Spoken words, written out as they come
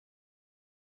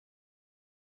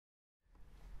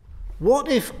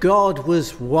What if God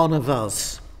was one of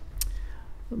us?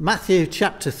 Matthew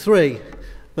chapter 3,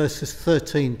 verses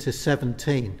 13 to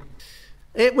 17.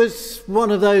 It was one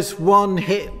of those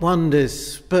one-hit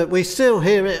wonders, but we still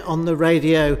hear it on the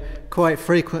radio quite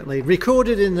frequently.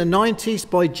 Recorded in the 90s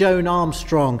by Joan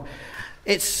Armstrong,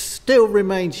 it still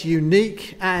remains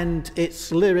unique and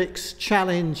its lyrics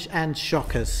challenge and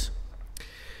shock us.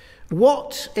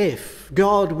 What if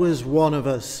God was one of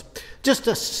us? Just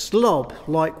a slob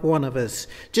like one of us,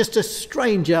 just a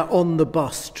stranger on the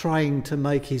bus trying to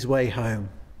make his way home.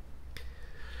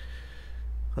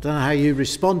 I don't know how you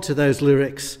respond to those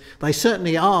lyrics. They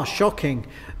certainly are shocking,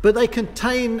 but they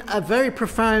contain a very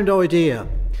profound idea.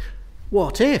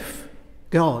 What if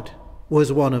God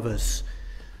was one of us?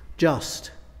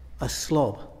 Just a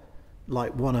slob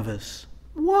like one of us.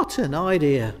 What an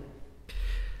idea.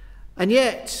 And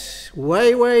yet,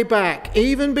 way back,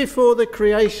 even before the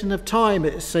creation of time,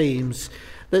 it seems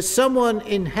that someone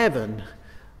in heaven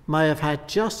may have had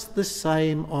just the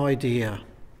same idea.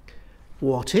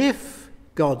 What if,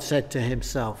 God said to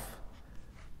himself,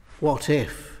 what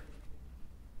if?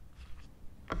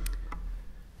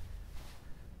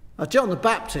 John the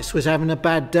Baptist was having a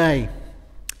bad day.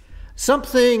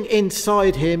 Something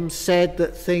inside him said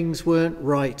that things weren't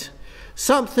right.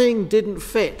 Something didn't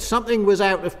fit. Something was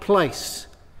out of place.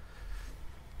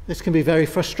 This can be very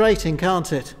frustrating,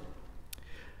 can't it?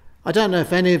 I don't know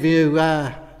if any of you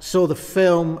saw the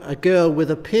film A Girl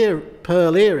with a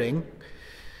Pearl Earring.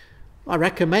 I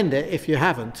recommend it if you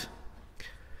haven't.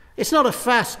 It's not a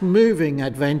fast-moving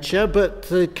adventure, but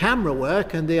the camera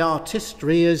work and the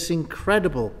artistry is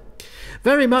incredible.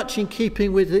 Very much in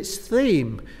keeping with its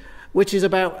theme, which is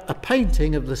about a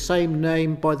painting of the same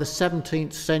name by the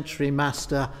 17th century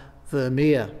master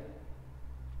Vermeer.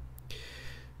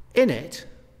 In it,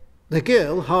 the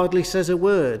girl hardly says a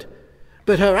word,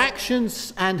 but her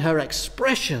actions and her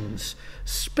expressions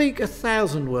speak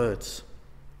 1,000 words.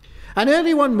 And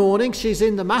early one morning, she's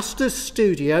in the master's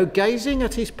studio gazing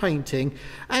at his painting,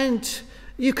 and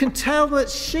you can tell that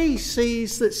she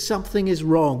sees that something is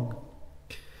wrong.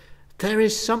 There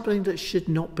is something that should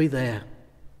not be there.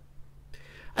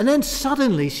 And then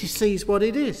suddenly she sees what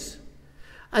it is.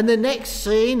 And the next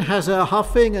scene has her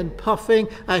huffing and puffing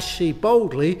as she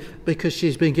boldly, because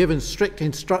she's been given strict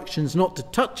instructions not to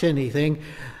touch anything,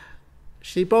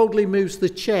 she boldly moves the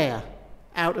chair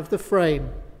out of the frame.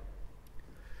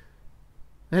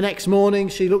 The next morning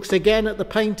she looks again at the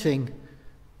painting,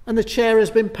 and the chair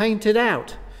has been painted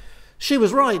out. She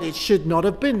was right, it should not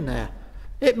have been there.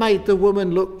 It made the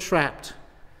woman look trapped.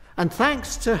 And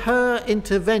thanks to her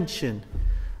intervention,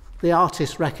 the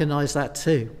artist recognised that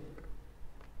too.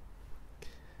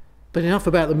 But enough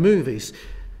about the movies.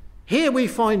 Here we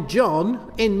find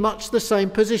John in much the same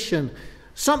position.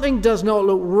 Something does not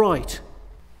look right.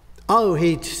 Oh,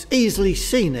 he'd easily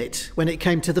seen it when it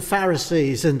came to the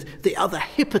Pharisees and the other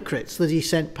hypocrites that he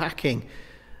sent packing.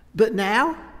 But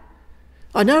now?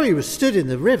 I know he was stood in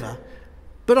the river,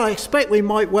 but I expect we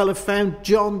might well have found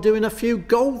John doing a few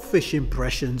goldfish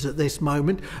impressions at this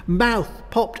moment, mouth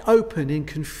popped open in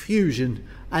confusion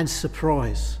and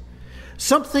surprise.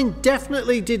 Something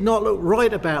definitely did not look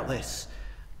right about this,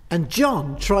 and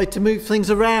John tried to move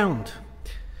things around.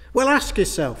 Well, ask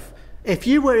yourself, if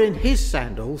you were in his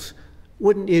sandals,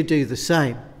 wouldn't you do the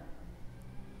same?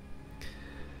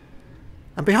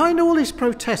 And behind all his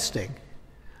protesting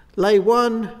lay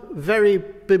one very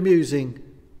bemusing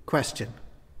question.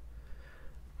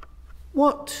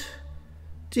 What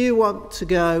do you want to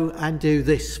go and do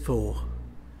this for?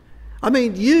 I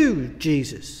mean, you,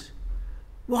 Jesus.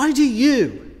 Why do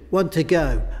you want to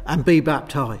go and be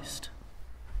baptised?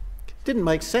 Didn't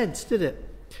make sense, did it?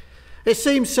 It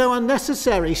seems so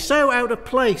unnecessary, so out of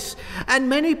place. And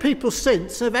many people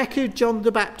since have echoed John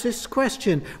the Baptist's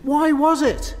question. Why was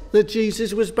it that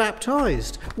Jesus was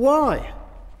baptised? Why?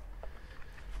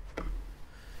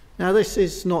 Now, this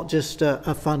is not just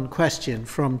a fun question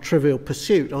from Trivial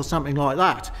Pursuit or something like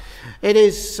that. It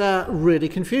is really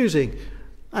confusing.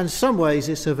 And in some ways,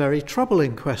 it's a very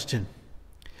troubling question.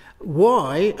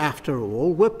 Why, after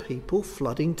all, were people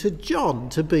flooding to John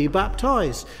to be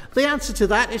baptised? The answer to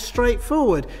that is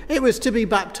straightforward. It was to be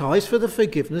baptised for the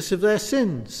forgiveness of their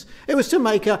sins. It was to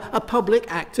make a public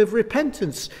act of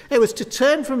repentance. It was to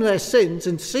turn from their sins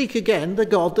and seek again the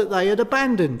God that they had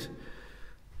abandoned.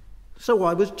 So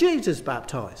why was Jesus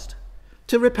baptised?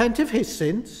 To repent of his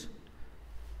sins?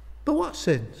 But what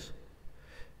sins?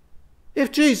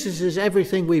 If Jesus is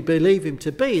everything we believe him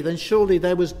to be, then surely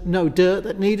there was no dirt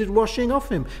that needed washing off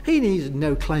him. He needed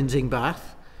no cleansing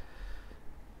bath.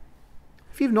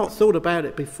 If you've not thought about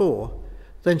it before,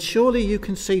 then surely you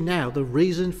can see now the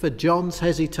reason for John's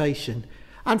hesitation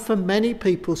and for many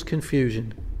people's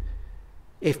confusion.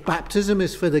 If baptism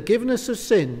is for the forgiveness of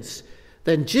sins,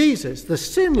 then Jesus, the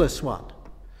sinless one,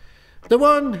 the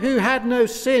one who had no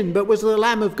sin but was the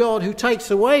Lamb of God who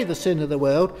takes away the sin of the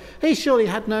world, he surely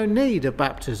had no need of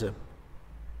baptism.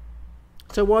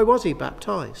 So why was he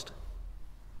baptised?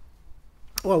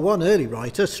 Well, one early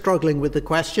writer, struggling with the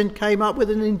question, came up with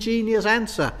an ingenious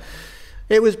answer.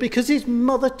 It was because his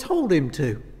mother told him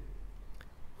to.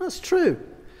 That's true.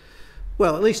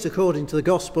 Well, at least according to the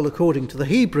Gospel, according to the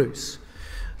Hebrews,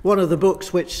 one of the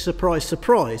books which, surprise,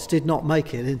 surprise, did not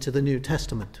make it into the New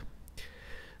Testament.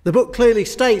 The book clearly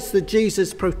states that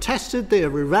Jesus protested the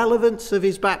irrelevance of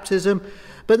his baptism,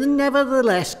 but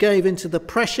nevertheless gave in to the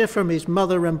pressure from his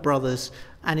mother and brothers,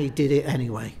 and he did it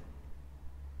anyway.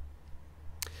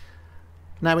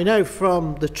 Now we know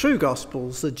from the true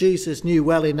Gospels that Jesus knew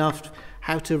well enough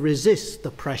how to resist the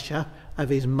pressure of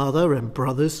his mother and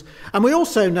brothers, and we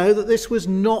also know that this was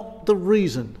not the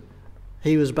reason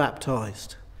he was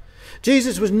baptised.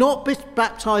 Jesus was not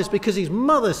baptised because his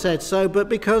mother said so, but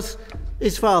because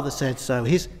his Father said so,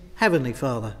 his heavenly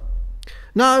Father.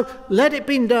 No, let it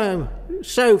be known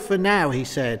so for now, he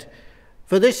said,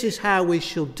 for this is how we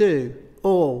shall do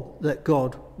all that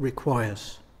God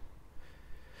requires.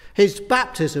 His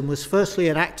baptism was firstly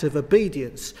an act of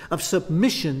obedience, of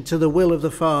submission to the will of the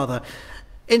Father.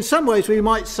 In some ways we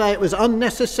might say it was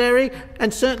unnecessary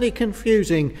and certainly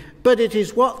confusing, but it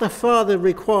is what the Father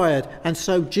required, and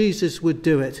so Jesus would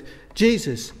do it.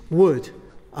 Jesus would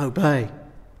obey.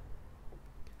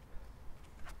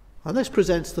 And this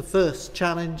presents the first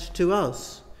challenge to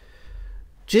us.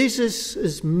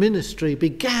 Jesus' ministry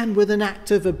began with an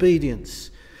act of obedience,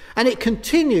 and it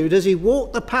continued as he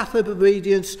walked the path of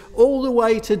obedience all the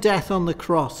way to death on the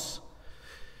cross.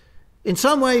 In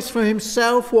some ways for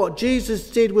himself, what Jesus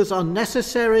did was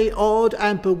unnecessary, odd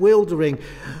and bewildering,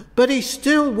 but he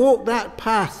still walked that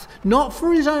path, not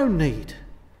for his own need,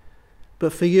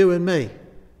 but for you and me,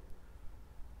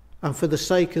 and for the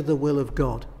sake of the will of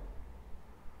God.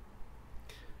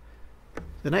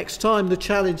 The next time the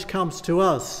challenge comes to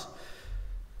us,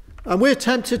 and we're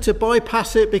tempted to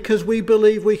bypass it because we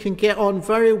believe we can get on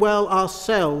very well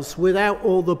ourselves without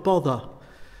all the bother,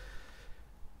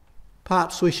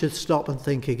 perhaps we should stop and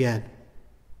think again.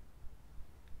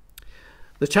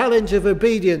 The challenge of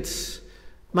obedience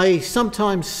may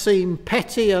sometimes seem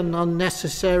petty and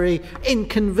unnecessary,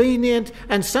 inconvenient,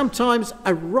 and sometimes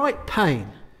a right pain.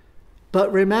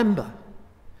 But remember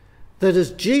that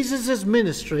as Jesus'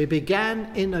 ministry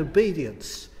began in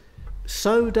obedience,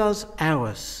 so does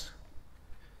ours.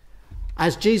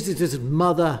 As Jesus'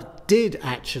 mother did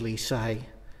actually say,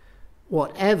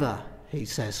 whatever he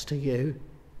says to you,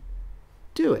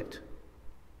 do it.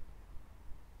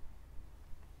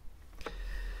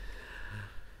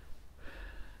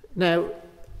 Now,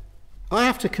 I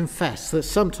have to confess that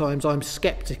sometimes I'm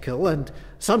sceptical and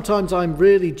sometimes I'm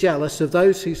really jealous of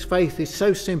those whose faith is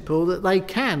so simple that they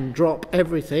can drop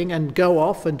everything and go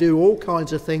off and do all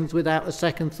kinds of things without a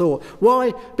second thought.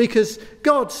 Why? Because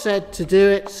God said to do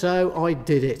it, so I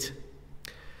did it.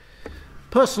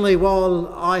 Personally,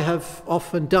 while I have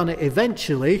often done it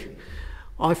eventually,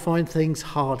 I find things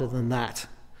harder than that.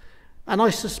 And I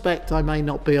suspect I may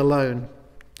not be alone.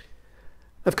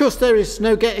 Of course, there is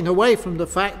no getting away from the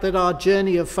fact that our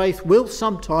journey of faith will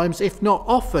sometimes, if not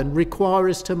often, require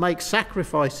us to make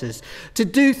sacrifices, to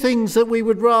do things that we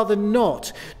would rather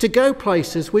not, to go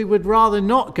places we would rather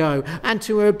not go, and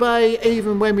to obey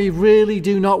even when we really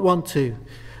do not want to.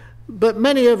 But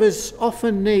many of us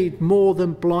often need more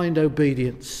than blind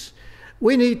obedience.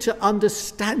 We need to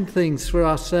understand things for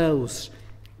ourselves.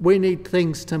 We need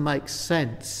things to make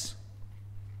sense.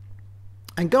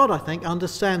 And God, I think,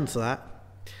 understands that.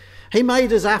 He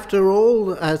made us, after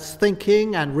all, as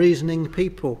thinking and reasoning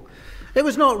people. It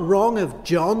was not wrong of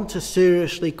John to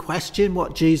seriously question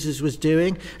what Jesus was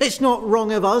doing. It's not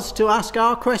wrong of us to ask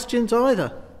our questions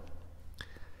either.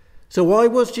 So why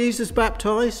was Jesus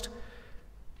baptised?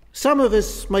 Some of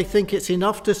us may think it's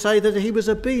enough to say that he was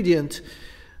obedient,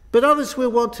 but others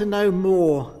will want to know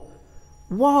more.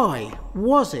 Why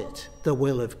was it the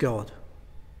will of God?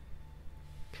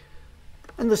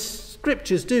 And the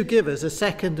scriptures do give us a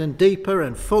second and deeper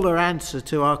and fuller answer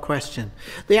to our question.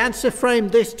 The answer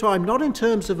framed this time not in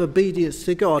terms of obedience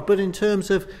to God, but in terms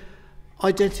of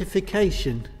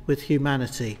identification with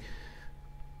humanity.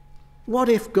 What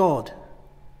if God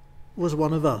was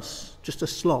one of us, just a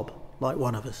slob like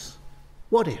one of us?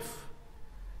 What if?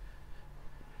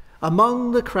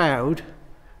 Among the crowd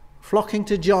flocking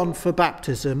to John for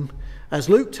baptism, as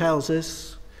Luke tells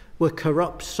us, were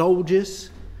corrupt soldiers,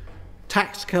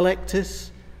 tax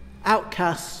collectors,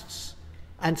 outcasts,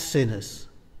 and sinners.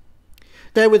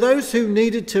 There were those who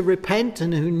needed to repent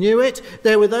and who knew it.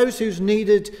 There were those who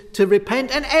needed to repent,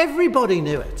 and everybody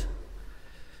knew it.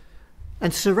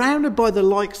 And surrounded by the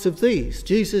likes of these,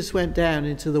 Jesus went down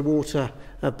into the water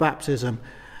of baptism,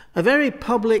 a very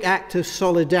public act of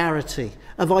solidarity,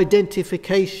 of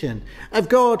identification, of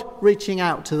God reaching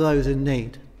out to those in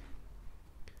need.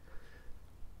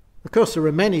 Of course, there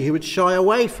are many who would shy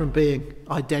away from being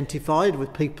identified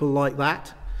with people like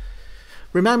that.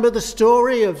 Remember the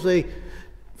story of the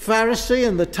Pharisee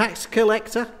and the tax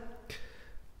collector?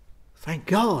 Thank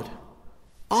God,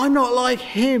 I'm not like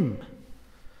him.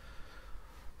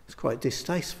 It's quite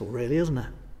distasteful, really, isn't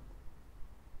it?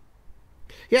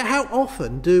 Yet how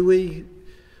often do we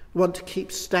want to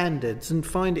keep standards and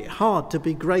find it hard to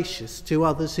be gracious to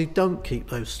others who don't keep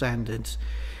those standards?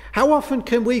 How often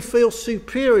can we feel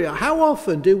superior? How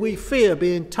often do we fear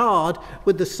being tarred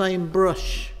with the same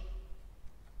brush?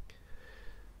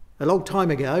 A long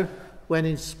time ago, when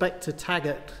Inspector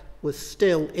Taggart was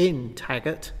still in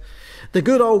Taggart, the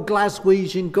good old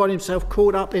Glaswegian got himself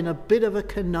caught up in a bit of a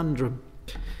conundrum.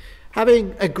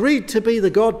 Having agreed to be the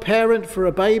godparent for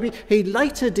a baby, he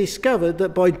later discovered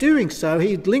that by doing so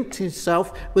he'd linked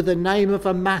himself with the name of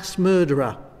a mass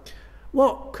murderer.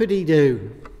 What could he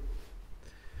do?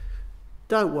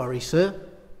 Don't worry, sir,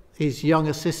 his young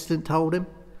assistant told him.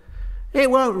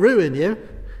 It won't ruin you.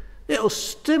 It'll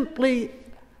simply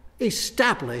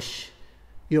establish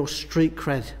your street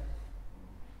cred.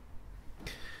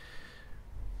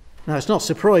 Now, it's not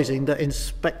surprising that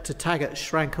Inspector Taggart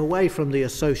shrank away from the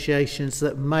associations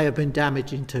that may have been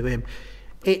damaging to him.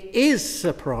 It is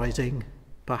surprising,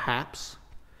 perhaps,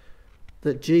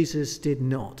 that Jesus did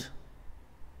not.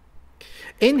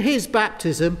 In his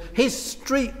baptism, his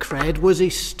street cred was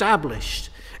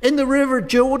established. In the River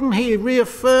Jordan, he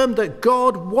reaffirmed that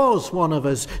God was one of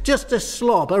us, just a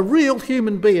slob, a real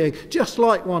human being, just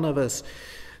like one of us.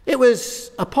 It was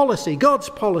a policy, God's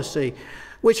policy,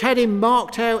 which had him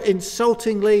marked out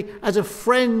insultingly as a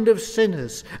friend of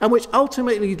sinners, and which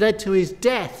ultimately led to his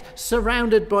death,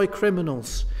 surrounded by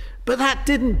criminals. But that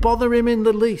didn't bother him in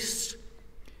the least,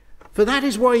 for that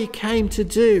is what he came to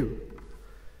do.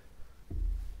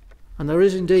 And there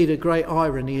is indeed a great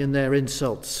irony in their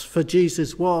insults, for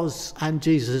Jesus was and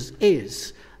Jesus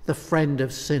is the friend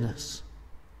of sinners.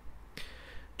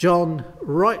 John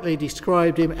rightly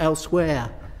described him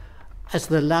elsewhere as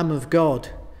the Lamb of God,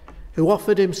 who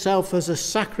offered himself as a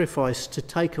sacrifice to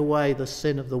take away the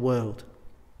sin of the world.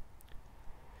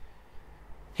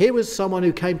 Here was someone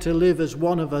who came to live as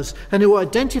one of us and who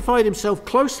identified himself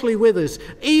closely with us,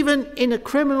 even in a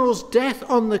criminal's death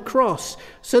on the cross,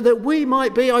 so that we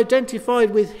might be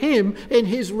identified with him in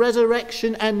his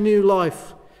resurrection and new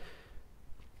life.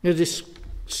 The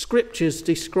scriptures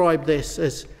describe this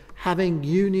as having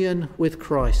union with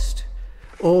Christ,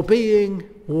 or being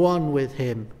one with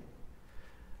him.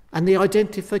 And the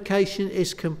identification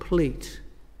is complete.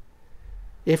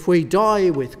 If we die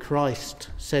with Christ,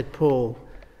 said Paul,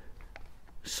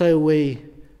 so we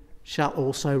shall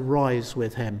also rise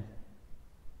with him.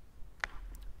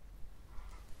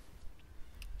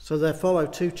 So there follow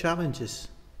two challenges.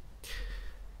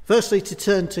 Firstly, to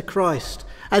turn to Christ,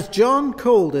 as John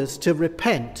called us to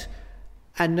repent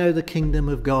and know the kingdom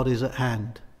of God is at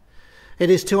hand. It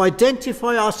is to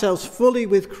identify ourselves fully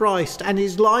with Christ and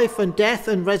his life and death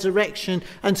and resurrection,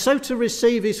 and so to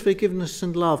receive his forgiveness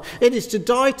and love. It is to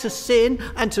die to sin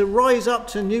and to rise up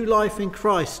to new life in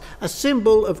Christ, a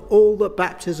symbol of all that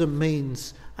baptism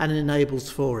means and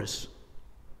enables for us.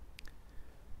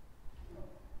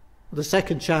 The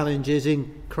second challenge is,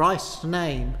 in Christ's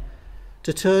name,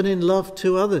 to turn in love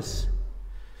to others.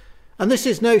 And this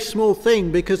is no small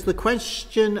thing, because the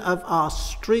question of our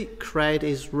street cred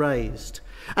is raised.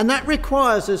 And that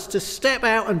requires us to step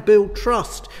out and build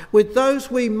trust with those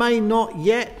we may not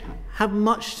yet have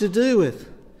much to do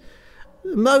with.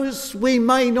 Those we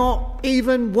may not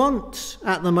even want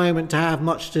at the moment to have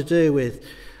much to do with.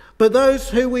 But those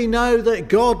who we know that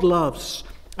God loves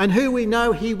and who we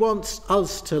know he wants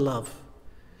us to love.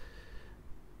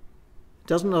 It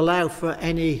doesn't allow for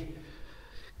any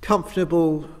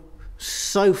comfortable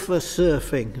sofa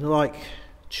surfing like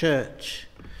church.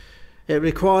 It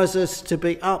requires us to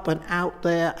be up and out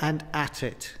there and at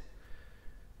it.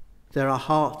 There are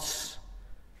hearts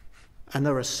and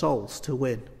there are souls to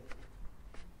win.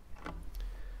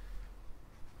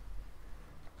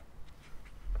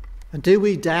 And do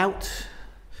we doubt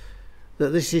that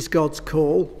this is God's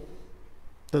call,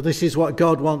 that this is what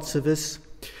God wants of us?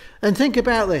 And think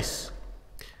about this.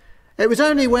 It was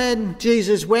only when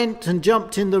Jesus went and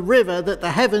jumped in the river that the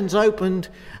heavens opened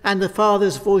and the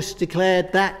Father's voice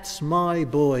declared, "That's my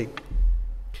boy."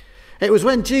 It was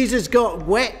when Jesus got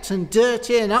wet and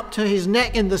dirty and up to his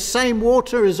neck in the same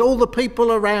water as all the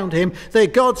people around him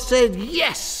that God said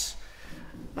yes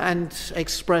and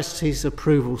expressed his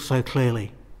approval so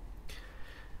clearly.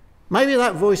 Maybe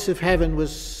that voice of heaven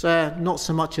was not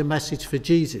so much a message for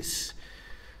Jesus,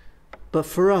 but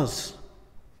for us.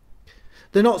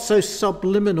 The not so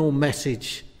subliminal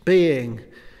message being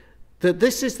that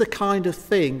this is the kind of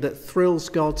thing that thrills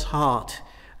God's heart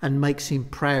and makes him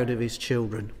proud of his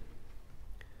children.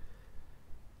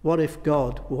 What if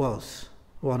God was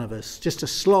one of us, just a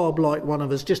slob like one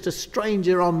of us, just a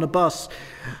stranger on the bus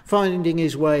finding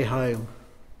his way home?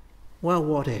 Well,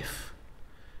 what if?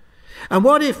 And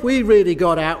what if we really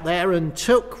got out there and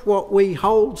took what we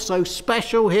hold so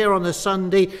special here on a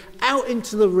Sunday out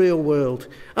into the real world,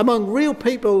 among real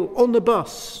people on the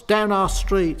bus, down our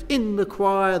street, in the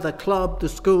choir, the club, the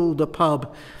school, the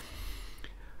pub?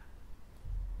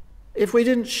 If we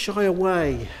didn't shy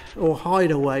away or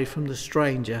hide away from the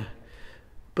stranger,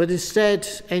 but instead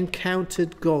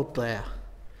encountered God there,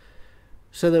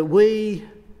 so that we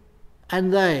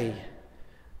and they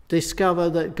discover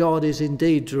that God is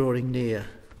indeed drawing near.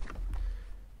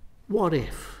 What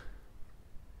if?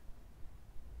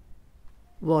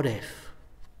 What if?